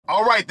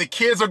All right, the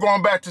kids are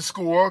going back to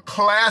school.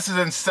 Class is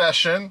in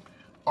session.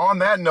 On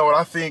that note,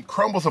 I think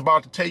Crumbl's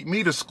about to take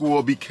me to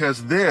school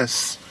because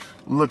this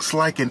looks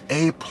like an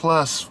A+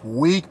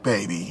 week,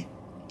 baby.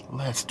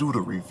 Let's do the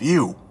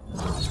review.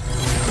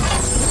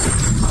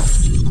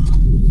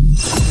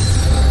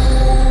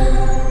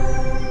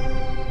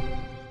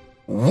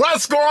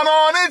 What's going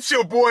on? It's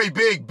your boy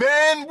Big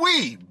Ben.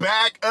 We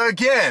back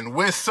again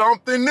with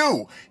something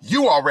new.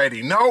 You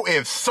already know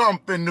if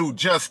something new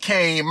just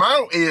came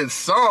out, it's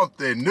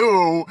something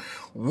new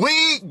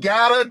we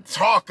gotta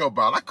talk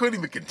about. I couldn't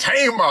even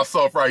contain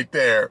myself right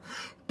there.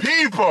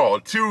 People,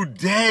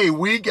 today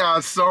we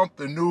got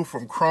something new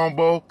from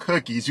Crumbl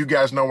Cookies. You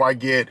guys know I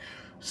get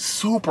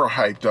super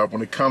hyped up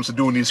when it comes to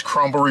doing these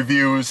Crumbl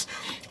reviews.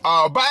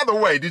 By the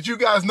way, did you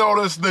guys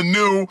notice the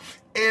new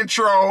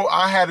intro?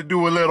 I had to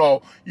do a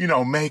little,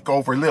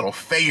 makeover, little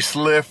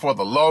facelift for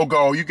the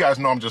logo. You guys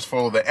know I'm just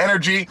full of the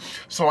energy.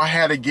 So I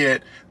had to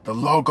get the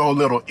logo,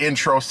 little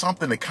intro,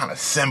 something to kind of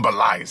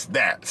symbolize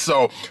that.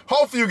 So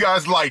hopefully you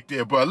guys liked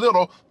it, but a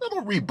little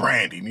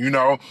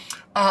rebranding,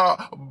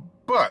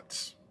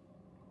 but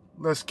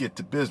let's get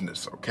to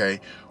business,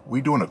 okay?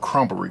 We doing a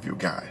Crumbl review,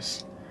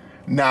 guys.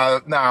 Now,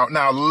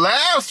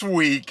 last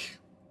week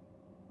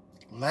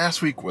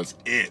was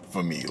it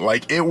for me.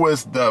 Like, it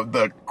was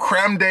the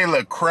creme de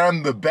la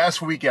creme, the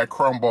best week at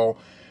Crumbl.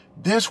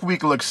 This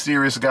week looks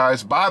serious,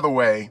 guys. By the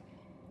way,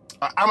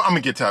 I'm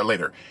gonna get to that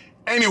later.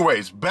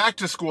 Anyways, back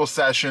to school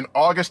session,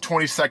 August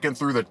 22nd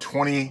through the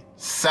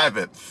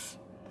 27th.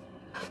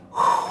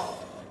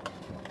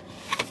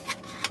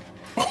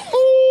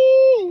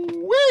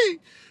 Woo-wee.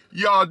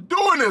 Y'all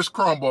doing this,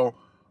 Crumbl.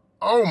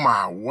 Oh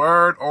my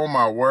word, oh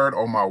my word,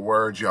 oh my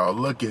word, y'all.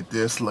 Look at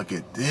this,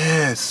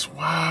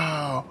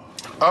 wow.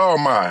 Oh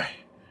my.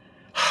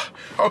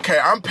 Okay,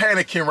 I'm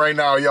panicking right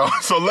now, y'all.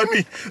 So let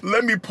me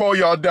pull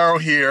y'all down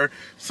here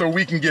so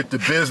we can get to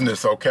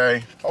business,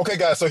 okay? Okay,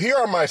 guys, so here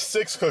are my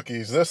 6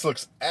 cookies. This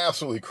looks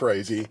absolutely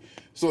crazy.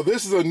 So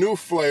this is a new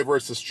flavor.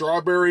 It's a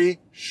strawberry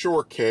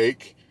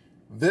shortcake.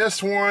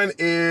 This one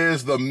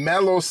is the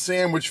Mallow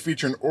sandwich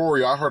featuring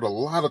Oreo. I heard a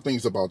lot of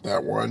things about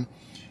that one.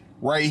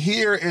 Right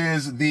here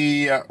is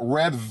the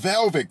red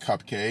velvet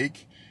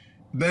cupcake.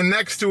 Then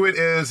next to it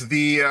is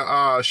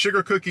the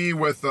sugar cookie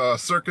with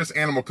CIRCUS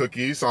animal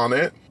cookies on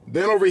it.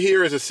 Then over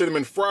here is a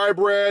cinnamon fry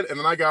bread. And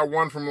then I got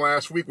one from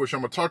last week, which I'm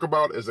gonna talk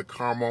about, is a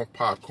caramel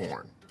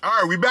popcorn.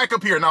 All right, we back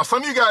up here. Now,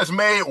 some of you guys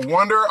may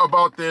wonder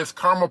about this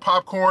caramel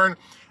popcorn.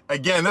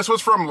 Again, this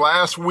was from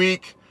last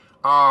week.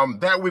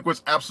 That week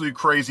was absolutely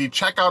crazy.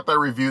 Check out that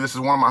review. This is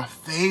one of my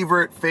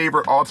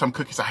favorite all-time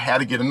cookies. I had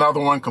to get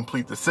another one,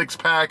 complete the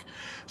 6-pack.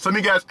 Some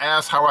of you guys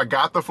asked how I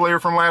got the flavor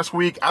from last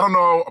week. I don't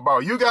know about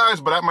you guys,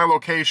 but at my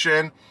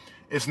location,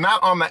 it's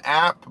not on the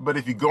app, but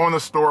if you go in the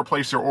store,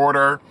 place your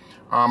order.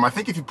 I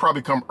think if you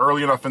probably come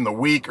early enough in the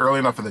week, early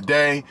enough in the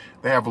day,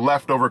 they have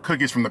leftover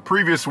cookies from the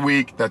previous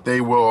week that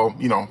they will,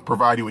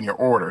 provide you in your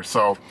order.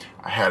 So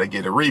I had to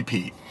get a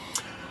repeat.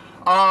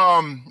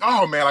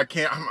 Oh man, I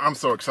can't, I'm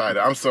so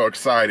excited. I'm so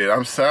excited.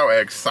 Okay,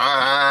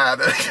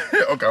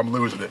 I'm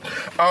losing it.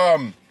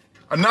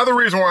 Another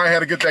reason why I had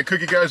to get that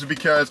cookie, guys, is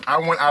because I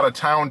went out of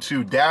town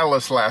to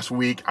Dallas last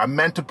week. I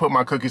meant to put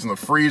my cookies in the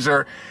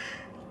freezer.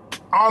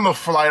 On the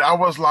flight, I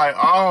was like,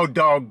 oh,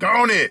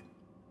 doggone it.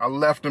 I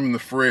left them in the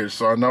fridge,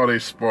 so I know they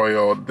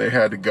spoiled. They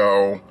had to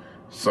go,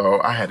 so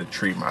I had to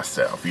treat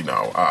myself,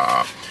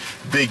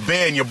 Big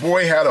Ben, your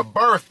boy had a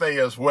birthday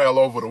as well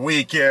over the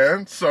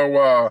weekend,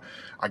 so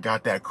I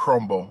got that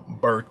Crumbl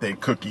birthday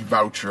cookie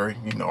voucher,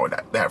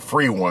 that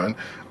free one.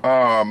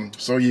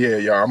 So yeah,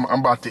 y'all, I'm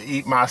about to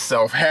eat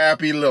myself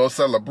happy, little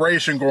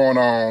celebration going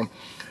on.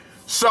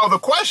 So the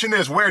question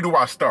is, where do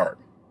I start?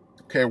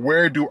 Okay,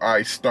 where do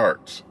I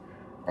start?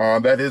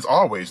 That is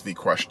always the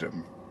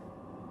question.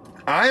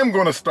 I am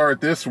going to start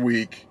this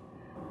week.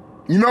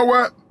 You know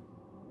what?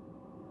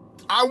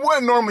 I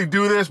wouldn't normally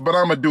do this, but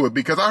I'm going to do it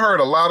because I heard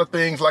a lot of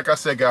things. Like I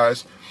said,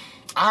 guys,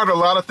 I heard a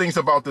lot of things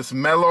about this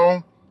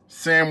Mallow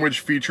sandwich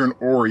featuring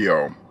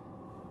Oreo.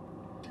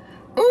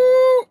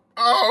 Ooh,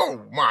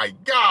 oh my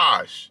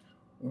gosh.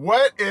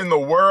 What in the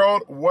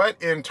world,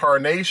 what in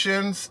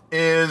tarnations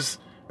is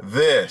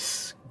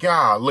this?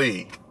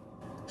 Golly.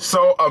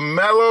 So a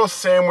Mallow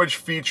sandwich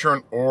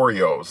featuring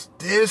Oreos.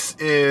 This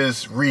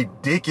is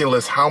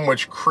ridiculous how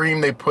much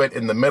cream they put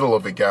in the middle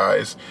of it,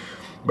 guys.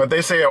 But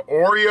they say an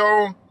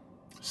Oreo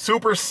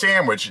super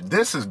sandwich.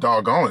 This is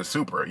doggone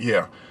super,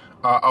 yeah.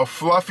 A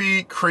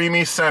fluffy,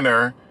 creamy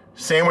center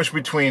sandwiched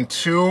between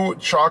two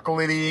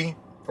chocolate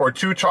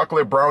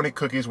brownie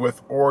cookies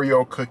with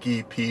OREO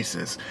Cookie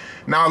Pieces.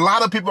 Now, a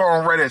lot of people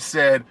on Reddit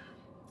said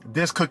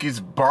this cookie's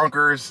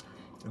bonkers.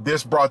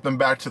 This brought them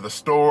back to the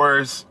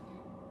stores.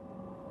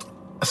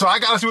 So I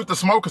gotta see what the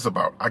smoke is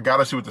about.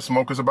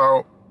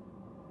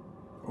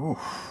 Ooh,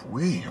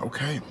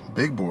 okay,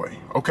 big boy,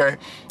 okay.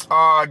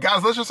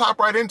 Guys, let's just hop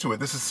right into it.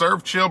 This is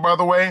Serve Chill, by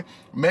the way.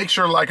 Make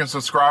sure to like and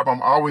subscribe.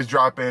 I'm always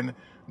dropping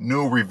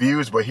new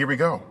reviews, but here we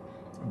go.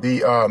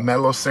 The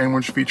Mallow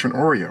sandwich featuring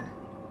Oreo.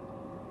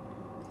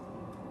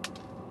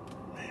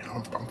 Man,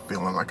 I'm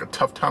feeling like a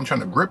tough time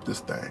trying to grip this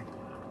thing.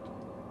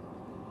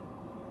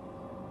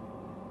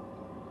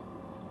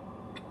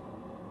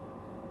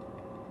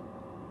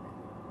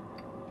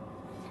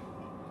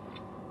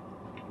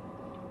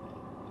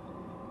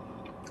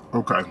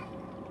 Okay.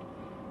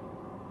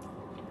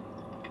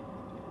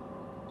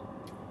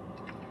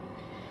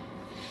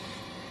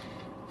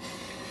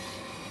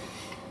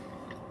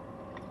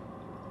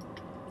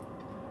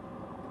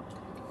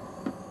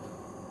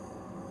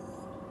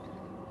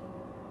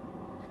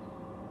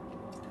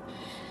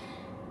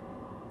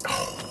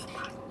 Oh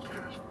my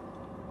gosh.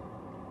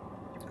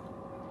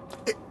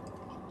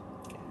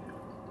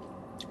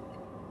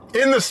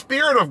 In the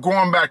spirit of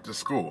going back to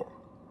school,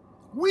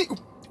 we've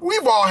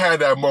all had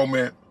that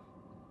moment.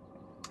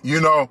 You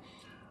know,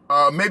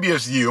 maybe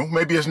it's you,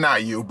 maybe it's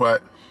not you,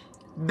 but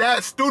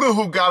that student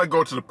who got to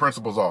go to the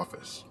principal's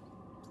office,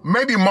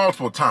 maybe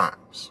multiple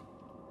times,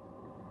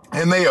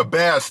 and they a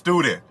bad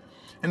student,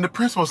 and the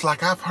principal's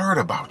like, I've heard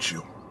about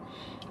you.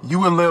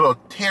 You a little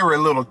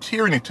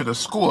tyranny to the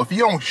school. If you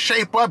don't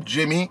shape up,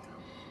 Jimmy,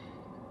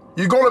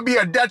 you're going to be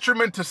a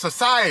detriment to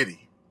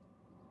society.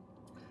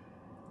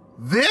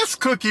 This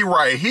cookie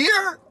right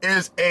here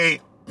is a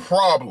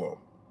problem.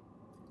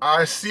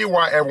 I see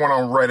why everyone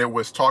on Reddit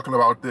was talking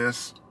about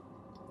this.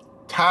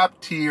 Top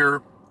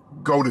tier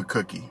go-to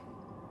cookie.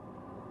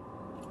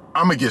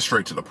 I'm going to get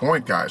straight to the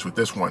point, guys, with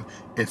this one.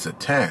 It's a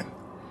 10.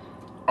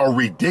 A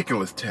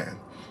ridiculous 10.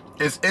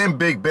 It's in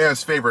Big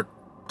Ben's favorite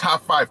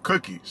top 5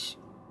 cookies.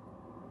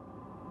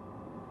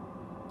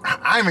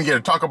 I even get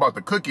to talk about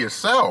the cookie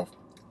itself.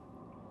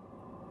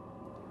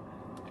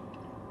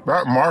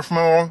 That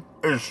marshmallow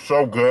is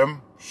so good.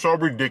 So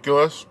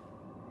ridiculous.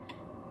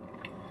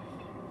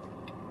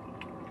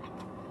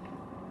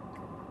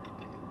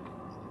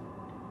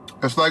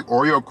 It's like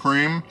Oreo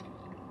cream,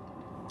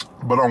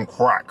 but on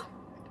crack,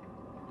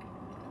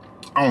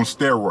 on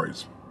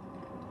steroids.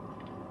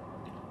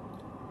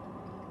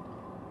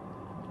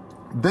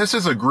 This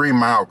is a green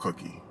mile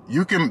cookie.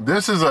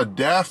 This is a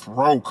death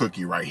row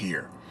cookie right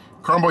here.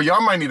 Crumbl,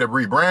 y'all might need to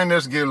rebrand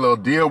this, get a little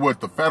deal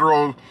with the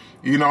federal,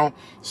 you know,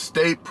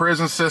 state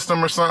prison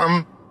system or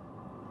something.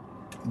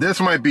 This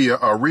might be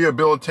a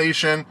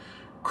rehabilitation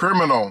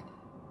criminal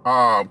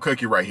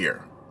cookie right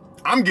here.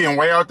 I'm getting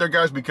way out there,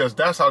 guys, because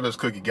that's how this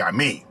cookie got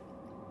me.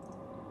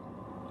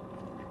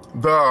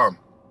 I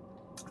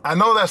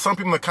know that some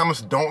people in the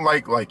comments don't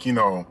like, you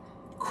know,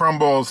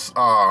 Crumbl's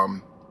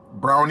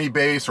brownie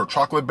base or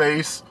chocolate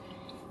base.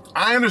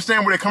 I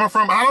understand where they're coming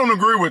from. I don't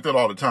agree with it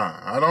all the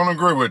time. I don't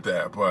agree with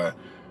that, but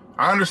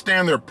I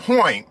understand their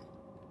point.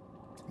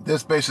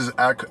 This base is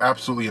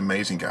absolutely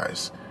amazing,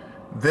 guys.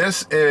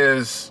 This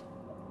is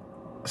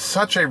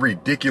such a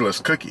ridiculous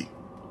cookie.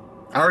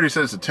 I already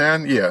said it's a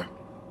 10. Yeah.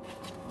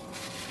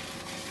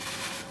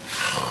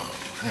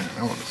 Man,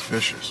 that one is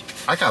vicious.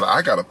 I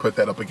gotta put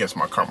that up against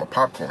my caramel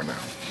popcorn now.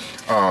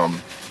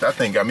 That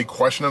thing got me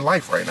questioning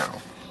life right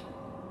now.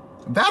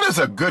 That is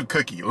a good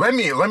cookie. Let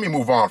me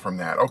move on from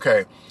that.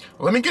 Okay,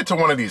 let me get to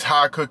one of these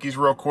hot cookies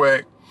real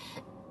quick.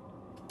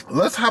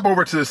 Let's hop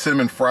over to the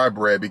cinnamon fry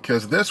bread,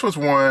 because this was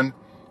one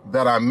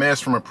that I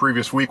missed from a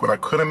previous week when I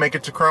couldn't make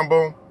it to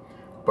Crumbl.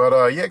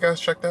 But yeah,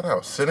 guys, check that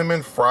out.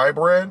 Cinnamon fry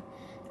bread.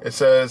 It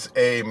says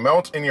a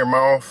melt in your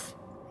mouth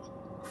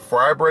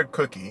fry bread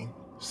cookie,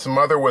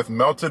 smother with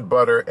melted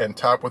butter and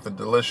top with a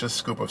delicious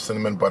scoop of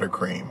cinnamon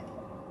buttercream.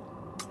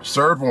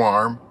 Served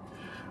warm.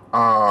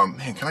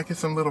 Man, can I get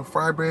some little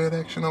fry bread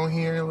action on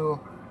here?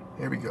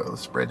 Here we go.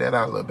 Let's spread that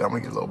out a little bit. I'm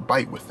gonna get a little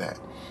bite with that.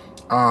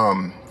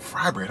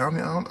 Fry bread. I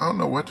don't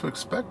know what to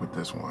expect with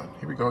this one.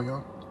 Here we go,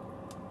 y'all.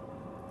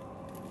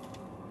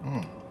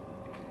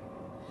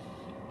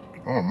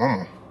 Oh,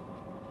 mama.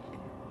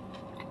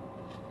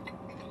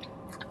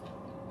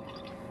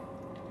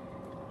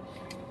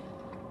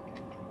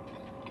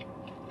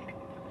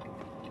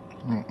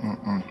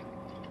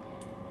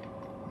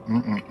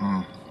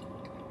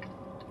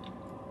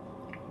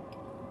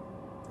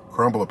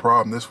 Crumbl a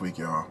problem this week,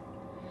 y'all.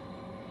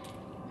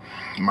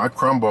 My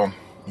Crumbl,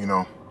 you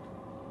know,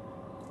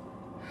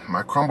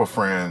 my Crumbl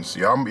friends,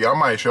 y'all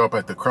might show up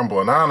at the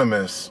Crumbl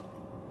Anonymous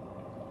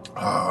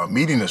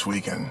meeting this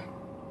weekend.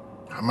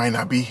 I might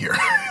not be here.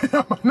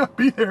 I might not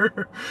be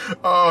here.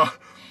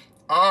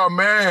 Oh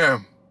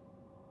man,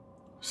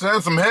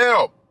 send some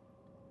help.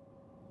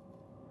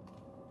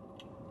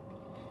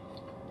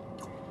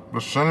 The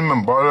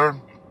cinnamon butter,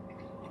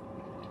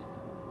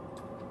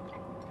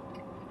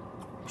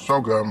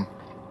 so good.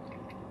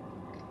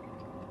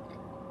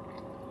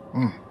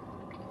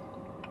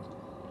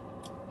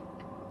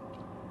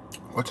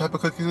 What type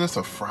of cookie is this?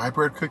 A fry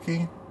bread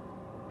cookie?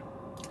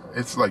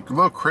 It's like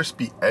little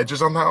crispy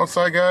edges on the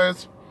outside,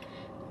 guys.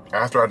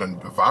 After I done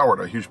devoured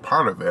a huge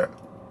part of it.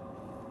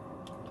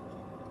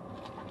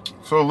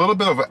 So a little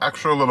bit of an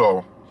extra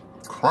little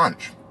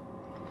crunch.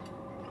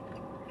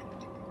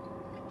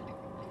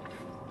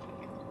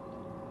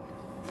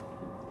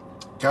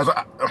 Guys,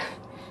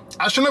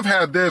 I shouldn't have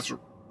had this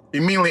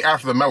immediately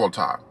after the Mallow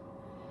top,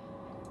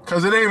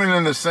 because it ain't even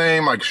in the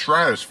same like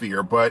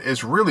stratosphere, but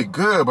it's really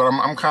good. But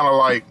I'm kind of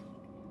like,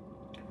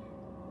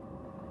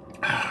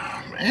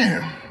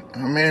 Man, I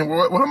mean,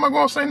 what am I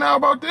going to say now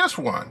about this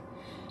one?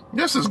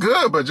 This is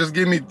good, but just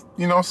give me,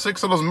 you know,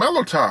 6 of those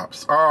Mallow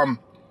tops.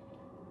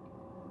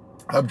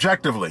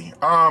 Objectively,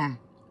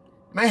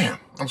 man,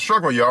 I'm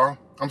struggling, y'all.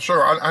 I'm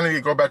sure I need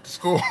to go back to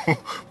school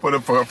for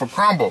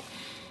Crumbl.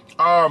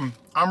 I'm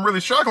really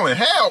struggling.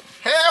 Help!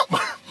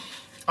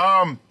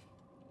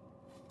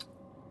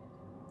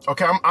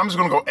 Okay, I'm just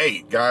gonna go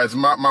 8, guys.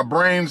 My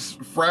brain's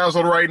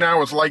frazzled right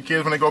now. It's like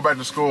kids when they go back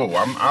to school.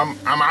 I'm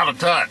out of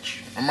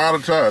touch.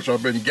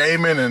 I've been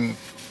gaming and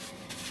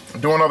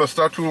doing other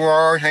stuff too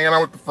long, hanging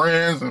out with the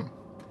friends, and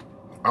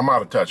I'm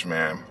out of touch,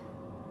 man.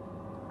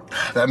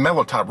 That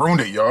Mallow top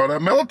ruined it, y'all.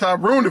 That Mallow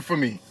top ruined it for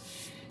me.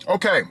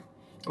 Okay,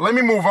 let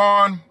me move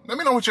on. Let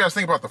me know what you guys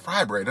think about the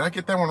FRYBREAD. Did I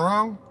get that one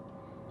wrong?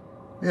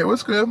 Yeah, it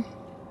was good.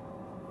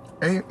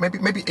 8, maybe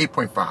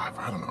 8.5.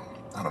 I don't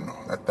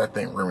know. That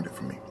thing ruined it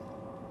for me.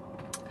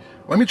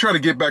 Let me try to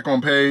get back on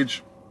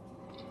page.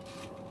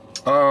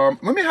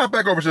 Let me hop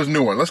back over to this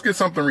new one. Let's get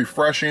something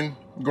refreshing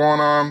going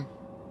on.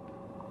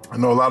 I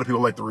know a lot of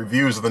people like the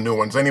reviews of the new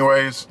ones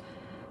anyways.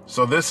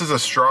 So this is a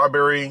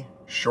strawberry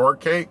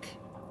shortcake.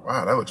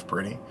 Wow, that looks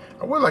pretty.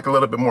 I would like a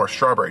little bit more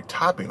strawberry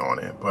topping on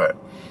it, but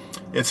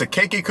it's a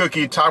cakey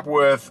cookie topped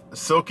with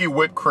silky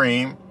whipped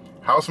cream,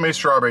 house-made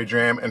strawberry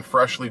jam, and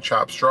freshly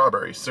chopped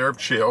strawberries, served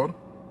chilled.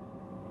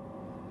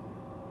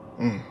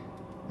 All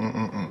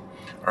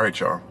right,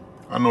 y'all.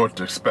 I know what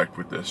to expect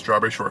with this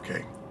strawberry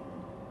shortcake.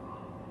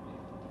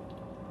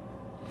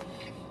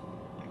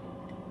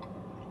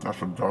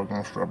 That's a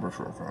doggone strawberry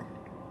shortcake.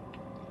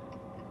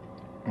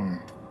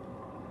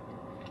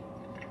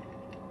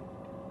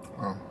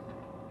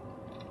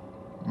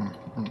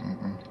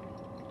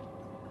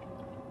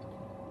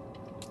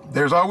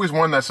 There's always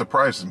one that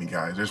surprises me,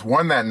 guys. There's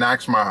one that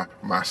knocks my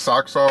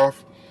socks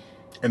off,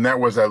 and that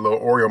was that little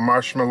OREO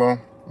marshmallow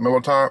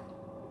top.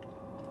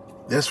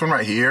 This one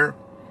right here,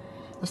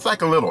 it's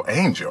like a little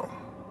angel,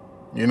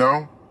 you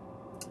know?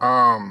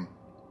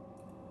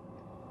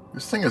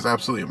 This thing is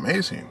absolutely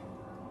amazing.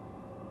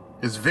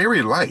 It's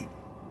very light.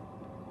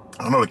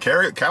 I don't know,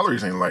 the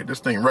calories ain't light. This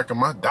thing wrecking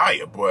my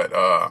diet, but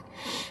the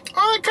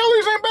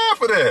calories ain't bad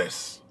for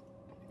this.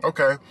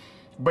 Okay,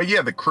 but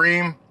yeah, the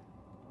cream,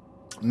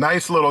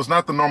 nice little, it's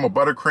not the normal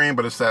buttercream,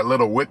 but it's that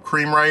little whipped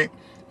cream, right?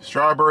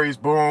 Strawberries,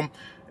 boom.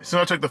 As soon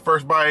as I took the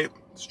first bite,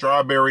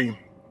 strawberry,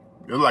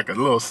 it was like a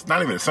little,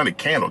 not even a scented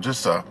candle,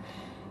 just I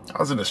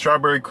was in the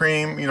strawberry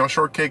cream, you know,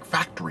 shortcake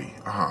factory.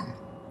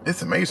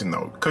 It's amazing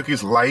though.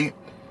 Cookie's light.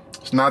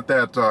 It's not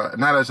that,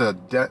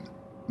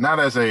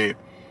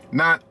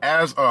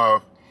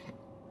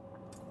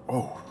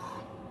 oh.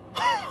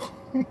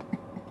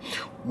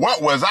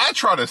 What was I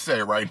trying to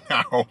say right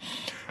now?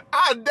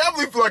 I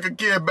definitely feel like a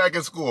kid back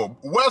in school.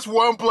 What's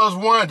 1 +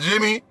 1,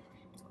 Jimmy?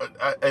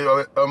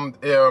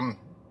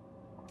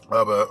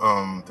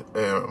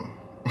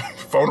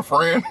 Phone a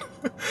friend.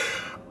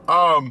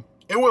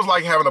 It was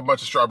like having a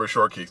bunch of strawberry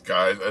shortcakes,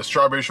 guys. A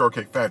strawberry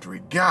shortcake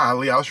factory.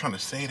 Golly, I was trying to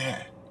say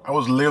that. I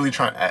was literally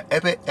trying to.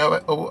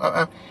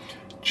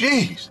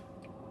 Jeez.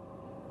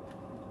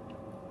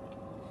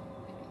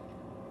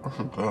 This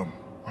is good.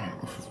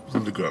 This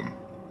is good.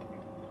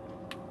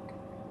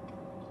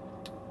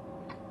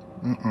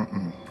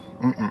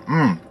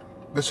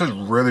 This is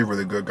really,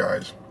 really good,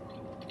 guys.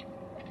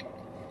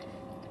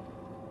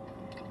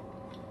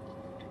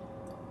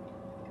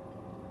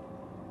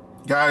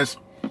 Guys,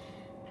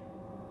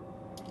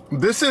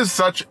 this is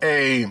such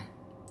a,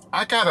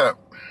 I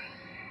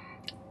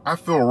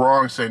feel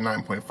wrong saying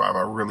 9.5,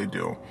 I really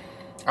do.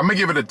 I'm gonna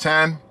give it a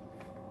 10.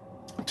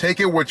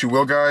 Take it what you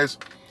will, guys.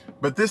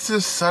 But this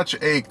is such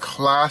a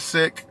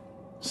classic,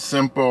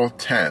 simple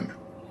 10.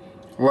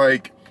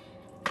 Like,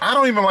 I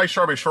don't even like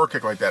strawberry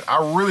shortcake like that.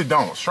 I really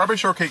don't. Strawberry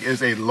shortcake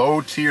is a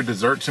low-tier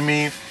dessert to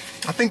me.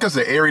 I think because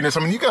of the airiness. I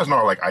mean, you guys know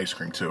I like ice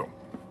cream too.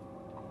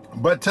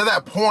 But to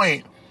that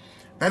point,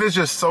 that is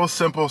just so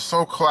simple,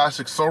 so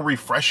classic, so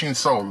refreshing,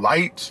 so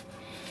light.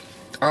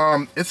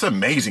 It's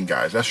amazing,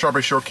 guys. That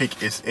strawberry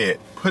shortcake is it.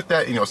 Put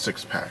that in your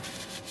 6-pack.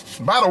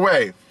 By the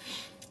way,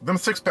 them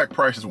 6-pack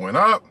prices went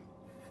up.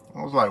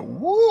 I was like,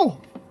 woo.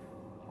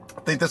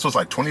 I think this was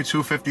like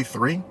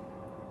 $22.53.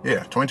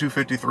 Yeah,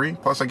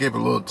 $22.53. Plus I gave a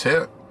little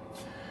tip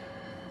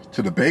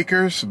to the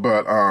bakers.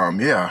 But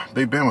yeah,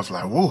 Big Ben was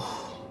like, woo.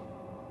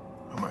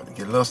 I might have to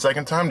get a little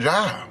second-time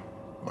job.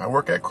 I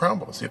work at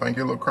Crumbl. See if I can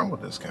get a little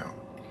Crumbl discount.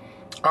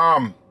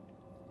 All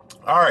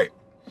right.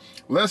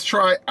 Let's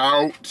try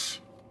out.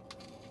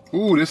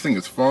 Ooh, this thing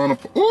is falling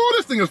apart. Ooh,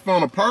 this thing is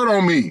falling apart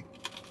on me.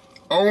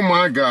 Oh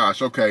my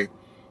gosh. Okay.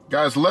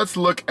 Guys, let's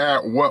look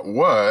at what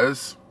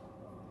was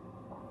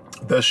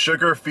the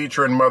sugar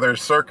featuring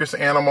Mother's circus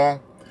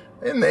animal.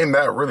 They named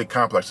that really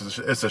complex.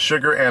 It's a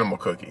sugar animal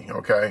cookie,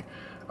 okay?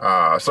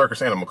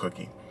 Circus animal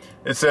cookie.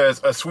 It says,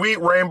 a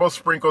sweet rainbow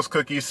sprinkles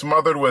cookie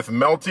smothered with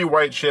melty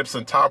white chips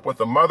and topped with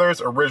the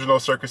Mother's original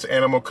circus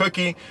animal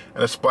cookie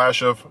and a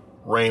splash of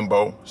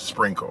rainbow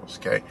sprinkles,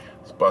 okay?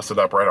 Let's bust it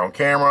up right on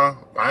camera.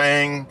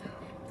 Bang.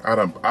 I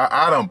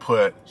done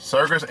put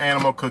circus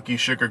animal cookie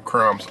sugar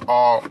crumbs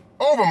all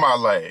over my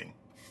leg.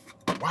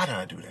 Why did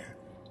I do that?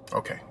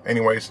 Okay,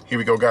 anyways, here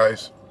we go,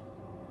 guys.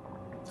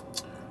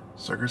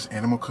 Circus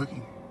animal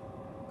cookie.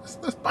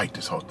 Let's bite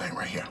this whole thing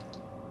right here.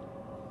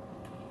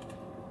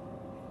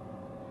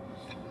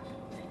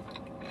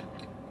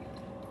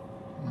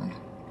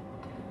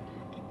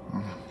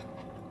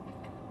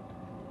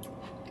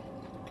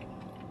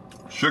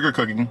 Sugar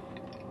cookie.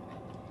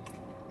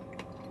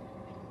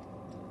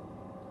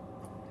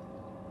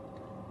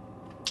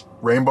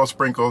 Rainbow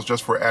sprinkles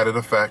just for added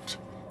effect.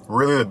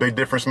 Really the big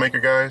difference maker,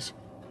 guys,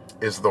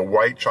 is the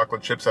white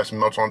chocolate chips that's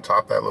melted on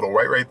top. That little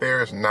white right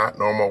there is not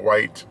normal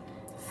white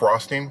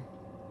frosting.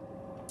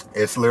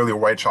 It's literally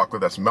white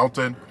chocolate that's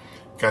melted.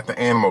 Got the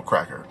animal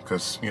cracker,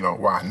 because, you know,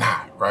 why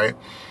not, right?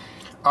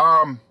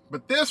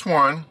 But this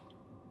one,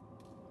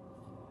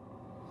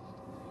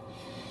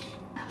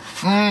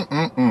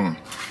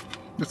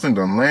 this thing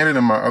done landed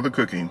in my other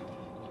cookie.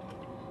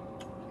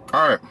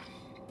 All right.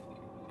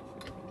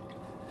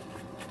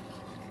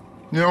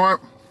 You know what?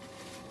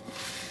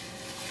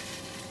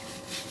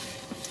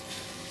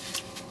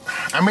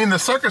 I mean, the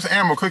Circus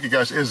Animal Cookie,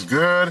 guys, is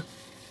good.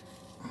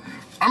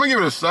 I'm gonna give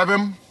it a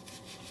 7,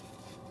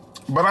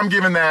 but I'm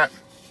giving that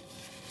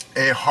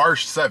a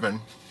harsh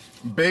 7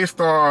 based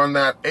on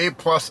that A+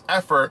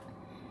 effort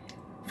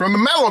from the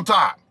Mallow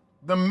Top.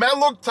 The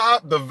Mallow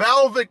Top, the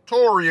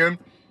valedictorian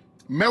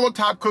Mallow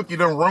Top cookie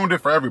done ruined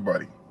it for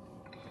everybody.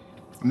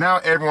 Now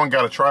everyone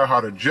got to try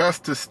harder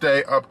just to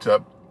stay up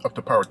to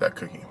par with that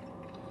cookie.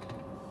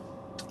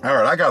 All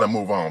right, I got to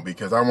move on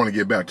because I want to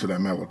get back to that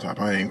Mallow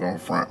Top. I ain't going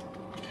front.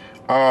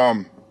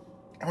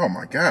 Oh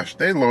my gosh,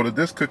 they loaded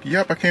this cookie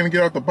up. I can't even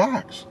get out the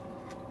box.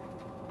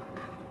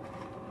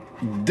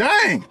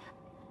 Dang.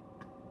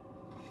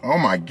 Oh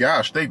my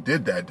gosh, they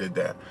did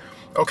that.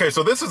 Okay,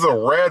 so this is a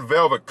red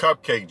velvet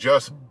cupcake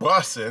just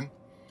busting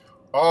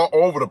all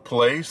over the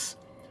place.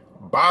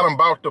 Bottom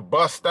about to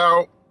bust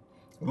out.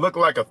 Look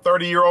like a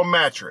 30-year-old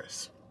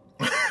mattress.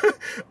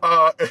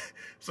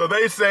 So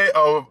they say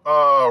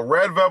a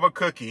red velvet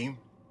cookie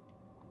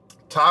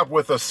topped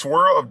with a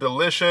swirl of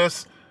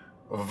delicious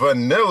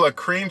vanilla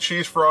cream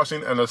cheese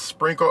frosting and a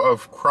sprinkle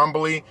of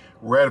crumbly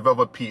red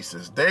velvet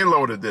pieces. They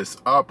loaded this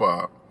up.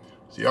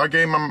 So y'all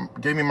gave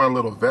me my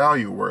little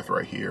value worth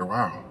right here.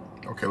 Wow.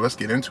 Okay, let's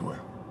get into it.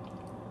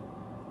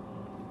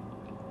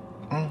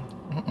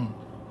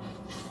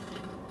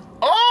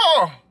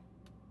 Oh!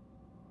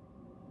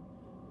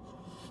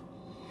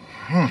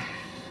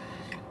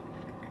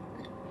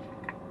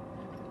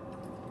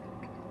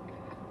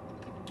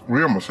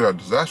 We almost had a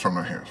disaster on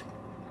our hands.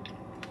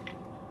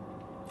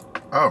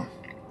 Oh.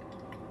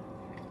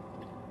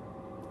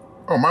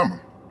 Oh,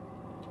 mama.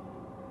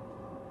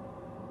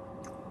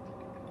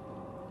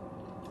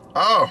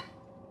 Oh.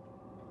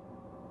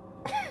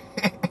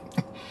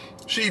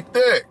 She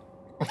thick.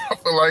 I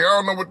feel like I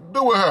don't know what to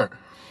do with her.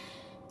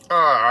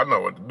 I know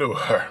what to do with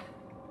her.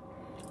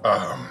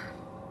 I'm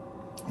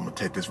gonna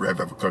take this red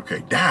velvet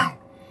cupcake down.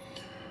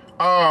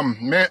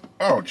 Man.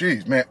 Oh,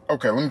 geez, man.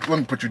 Okay, let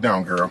me put you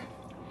down, girl.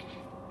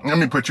 Let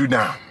me put you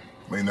down.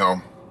 You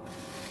know,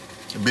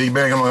 Big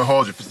Bang, I'm gonna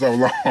hold you for so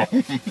long.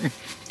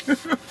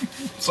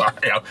 Sorry,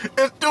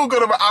 it's too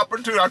good of an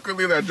opportunity. I couldn't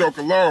leave that joke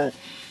alone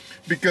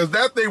because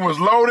that thing was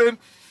loaded.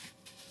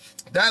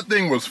 That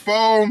thing was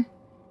full.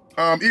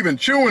 Even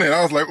chewing it,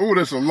 I was like, "Ooh,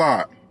 this is a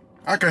lot.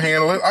 I can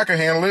handle it. I can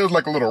handle it." It was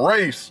like a little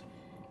race.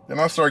 Then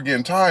I started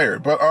getting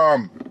tired. But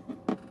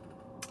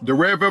the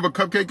red velvet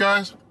cupcake,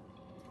 guys,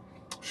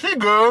 she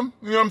good.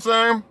 You know what I'm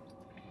saying?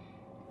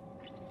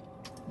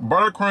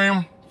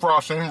 Buttercream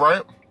frosting,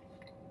 right?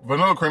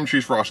 Vanilla cream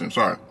cheese frosting,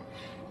 sorry.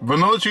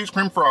 Vanilla cheese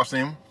cream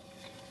frosting.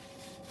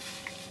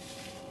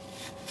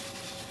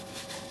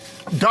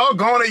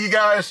 Doggone it, you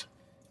guys.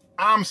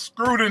 I'm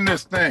screwed in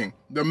this thing.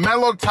 The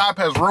Mallow Top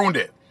has ruined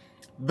it.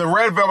 The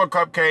red velvet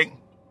cupcake.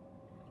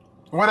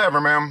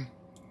 Whatever, man.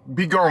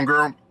 Be gone,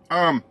 girl.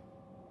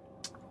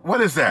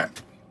 What is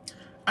that?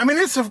 I mean,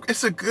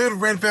 it's a good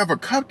red velvet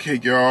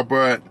cupcake, y'all,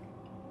 but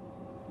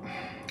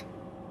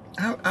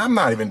I'm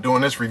not even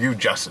doing this review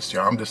justice,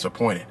 y'all. I'm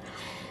disappointed.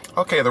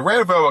 Okay, the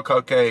red velvet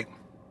cupcake,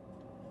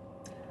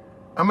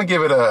 I'm gonna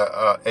give it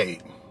a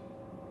 8,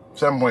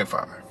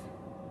 7.5.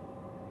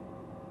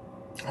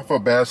 I feel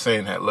bad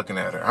saying that, looking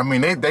at her. I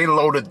mean, they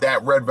loaded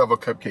that red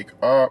velvet cupcake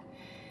up.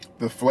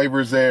 The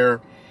flavors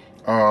there.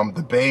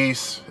 The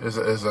base is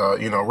a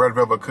you know, red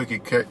velvet cookie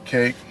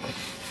cake.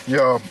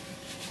 Yo,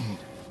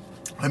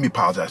 let me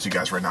apologize to you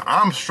guys right now.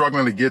 I'm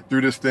struggling to get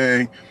through this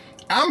thing.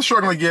 I'm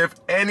struggling to give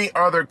any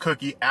other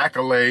cookie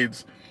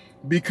accolades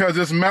because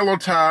it's Mallow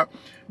Top,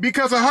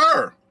 because of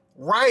her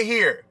right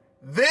here.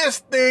 This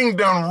thing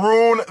done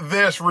ruined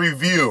this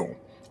review.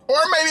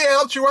 Or maybe it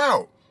helped you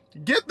out.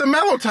 Get the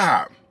Mallow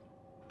Top.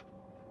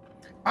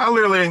 I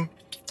literally,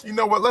 you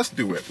know what? Let's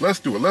do it. Let's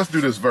do it. Let's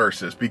do this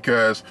versus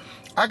because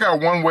I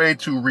got one way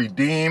to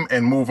redeem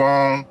and move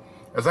on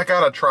is I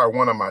gotta try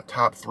one of my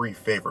top 3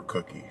 favorite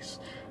cookies.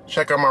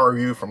 Check out my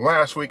review from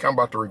last week. I'm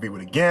about to review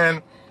it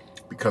again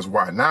because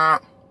why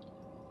not?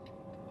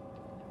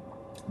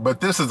 But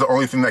this is the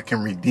only thing that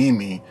can redeem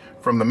me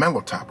from the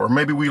Mallow Top. Or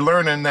maybe we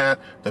learning that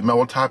the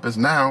Mallow Top is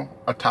now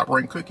a top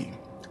ranked cookie.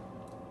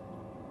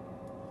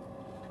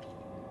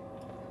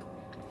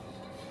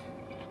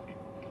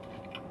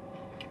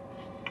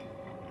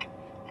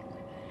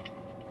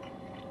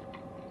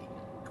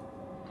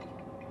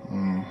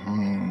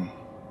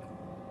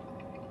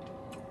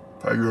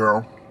 Hey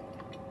girl,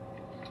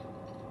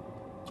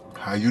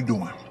 how you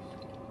doing?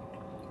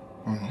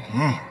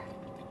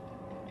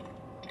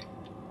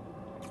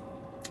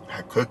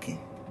 That cookie,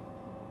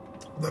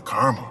 the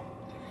caramel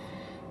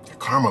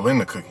in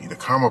the cookie, the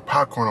caramel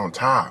popcorn on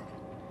top.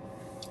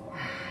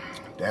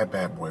 That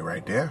bad boy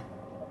right there,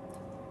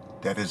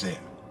 that is it.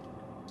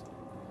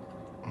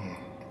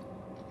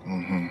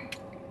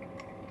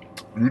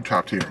 You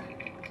top tier.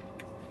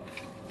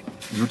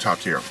 You top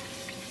tier.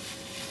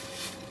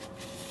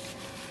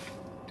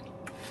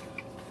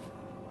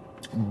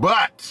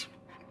 But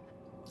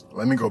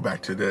let me go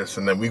back to this,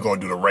 and then we're gonna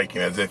do the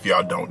ranking as if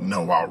y'all don't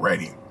know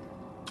already.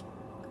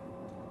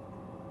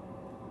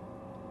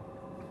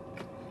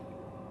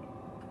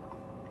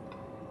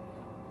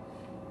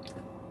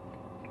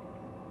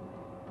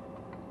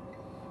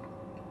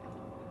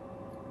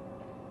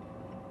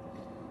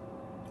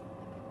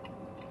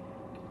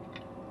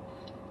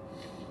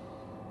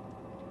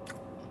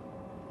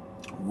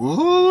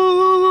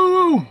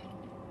 Woo!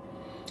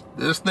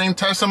 This thing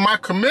testing my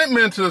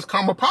commitment to this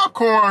caramel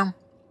popcorn.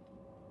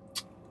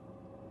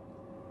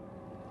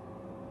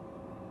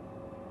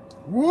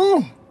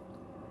 Woo!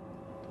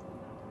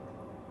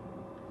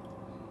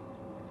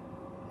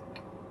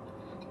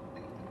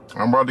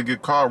 I'm about to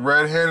get caught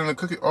red-handed in the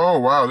cookie. Oh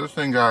wow, this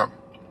thing got.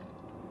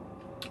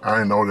 I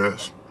didn't know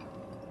this.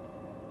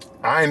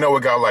 I didn't know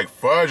it got like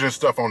fudge and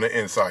stuff on the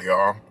inside,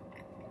 y'all.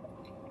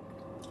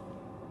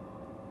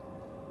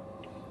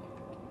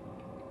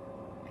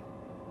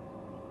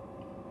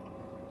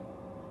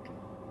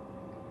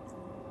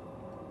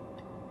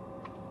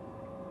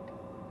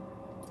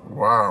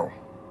 Wow.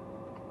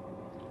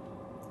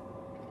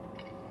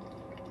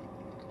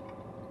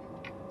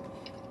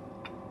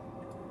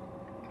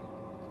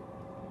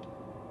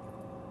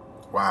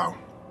 Wow.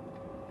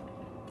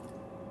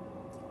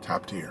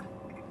 Top tier.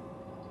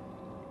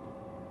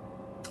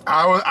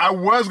 I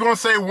was gonna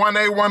say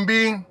 1A,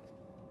 1B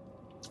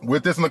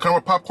with this in the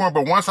caramel popcorn,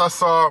 but once I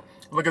saw,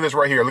 look at this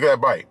right here, look at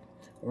that bite.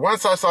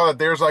 Once I saw that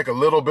there's like a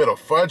little bit of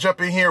fudge up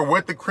in here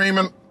with the cream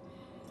and,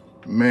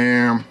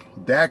 man,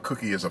 that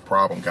cookie is a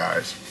problem,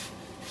 guys.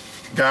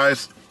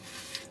 Guys,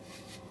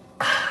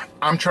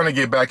 I'm trying to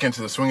get back into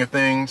the swing of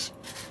things,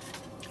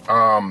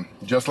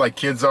 just like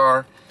kids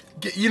are.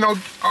 You know,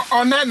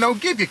 on that note,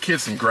 give your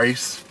kids some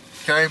grace,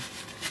 okay?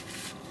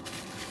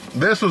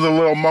 This was a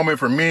little moment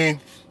for me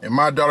and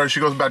my daughter. She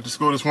goes back to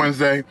school this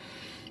Wednesday.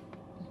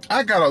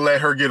 I gotta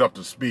let her get up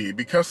to speed,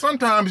 because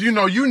sometimes, you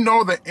know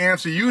the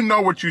answer, you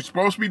know what you're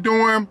supposed to be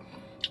doing.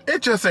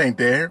 It just ain't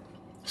there.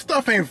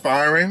 Stuff ain't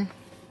firing.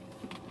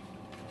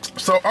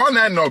 So on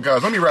that note,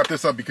 guys, let me wrap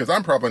this up because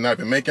I'm probably not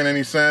even making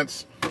any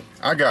sense.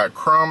 I got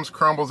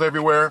crumbles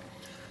everywhere.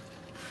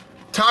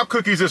 Top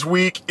cookies this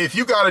week. If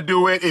you got to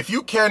do it, if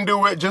you can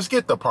do it, just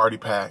get the party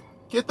pack.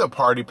 Get the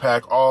party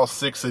pack, all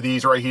 6 of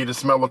these right here to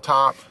smell the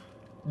top.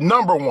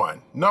 Number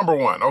one.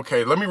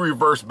 Okay, let me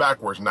reverse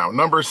backwards now.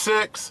 Number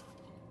 6,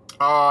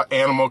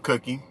 animal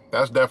cookie.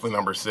 That's definitely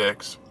number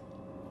 6.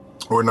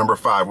 Or number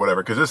 5,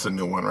 whatever, because this is a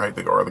new one, right?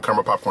 Or the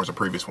caramel popcorn's a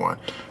previous one.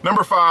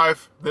 Number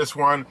 5, this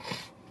one.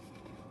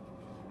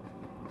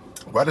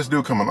 Why this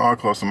dude coming all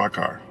close to my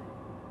car?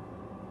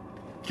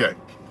 Okay.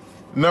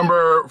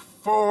 Number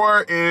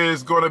 4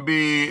 is going to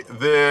be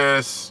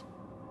this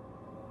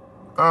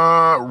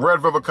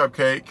red velvet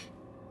cupcake.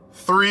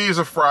 3 is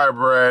a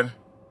FRYBREAD.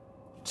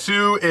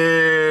 2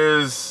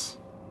 is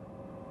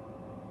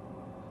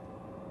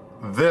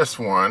this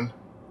one.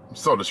 I'm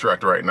so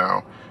distracted right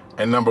now.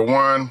 And number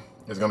 1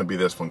 is going to be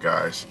this one,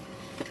 guys.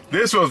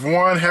 This was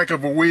one heck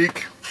of a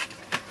week.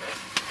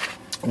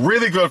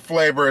 Really good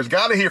flavors.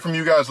 Got to hear from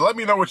you guys. Let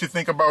me know what you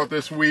think about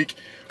this week.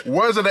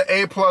 Was it an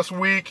A+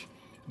 week?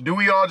 Do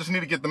we all just need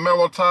to get the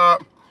mellow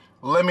top?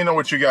 Let me know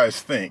what you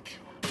guys think.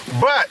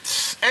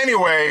 But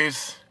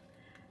anyways,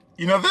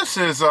 you know, this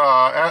is,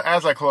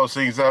 as I close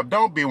things up,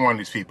 don't be one of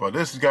these people.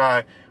 This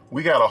guy,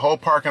 we got a whole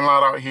parking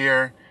lot out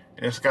here,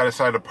 and this guy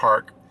decided to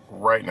park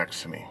right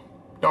next to me.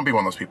 Don't be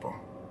one of those people.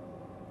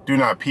 Do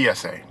not,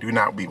 PSA, do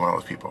not be one of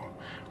those people.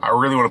 I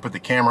really want to put the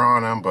camera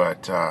on him,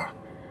 but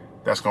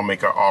that's going to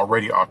make an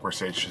already awkward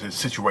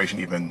situation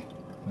even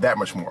that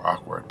much more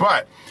awkward.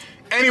 But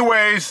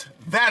anyways,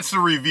 that's the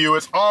review.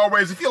 As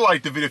always, if you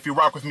liked the video, if you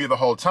rock with me the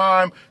whole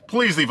time,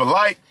 please leave a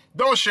like.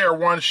 Don't share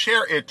once,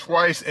 share it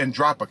twice, and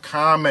drop a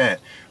comment.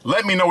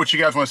 Let me know what you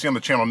guys want to see on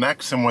the channel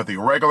next, and whether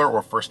you're regular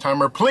or first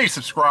timer, please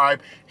subscribe,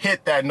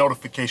 hit that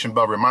notification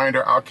bell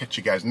reminder. I'll catch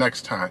you guys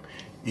next time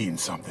eating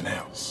something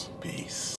else. Peace.